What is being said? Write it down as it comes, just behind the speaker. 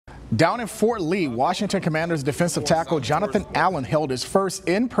Down in Fort Lee, Washington Commanders defensive tackle Jonathan Allen held his first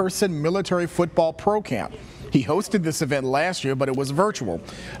in-person military football pro camp. He hosted this event last year, but it was virtual.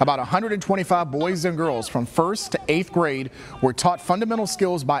 About 125 boys and girls from 1st to 8th grade were taught fundamental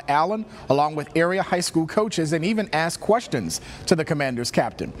skills by Allen, along with area high school coaches, and even asked questions to the Commanders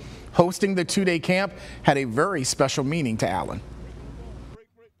captain. Hosting the two-day camp had a very special meaning to Allen.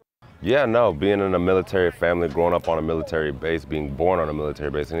 Yeah, no, being in a military family, growing up on a military base, being born on a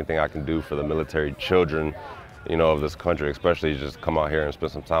military base, anything I can do for the military children, of this country, especially just come out here and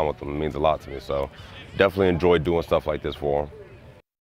spend some time with them, it means a lot to me. So definitely enjoy doing stuff like this for them.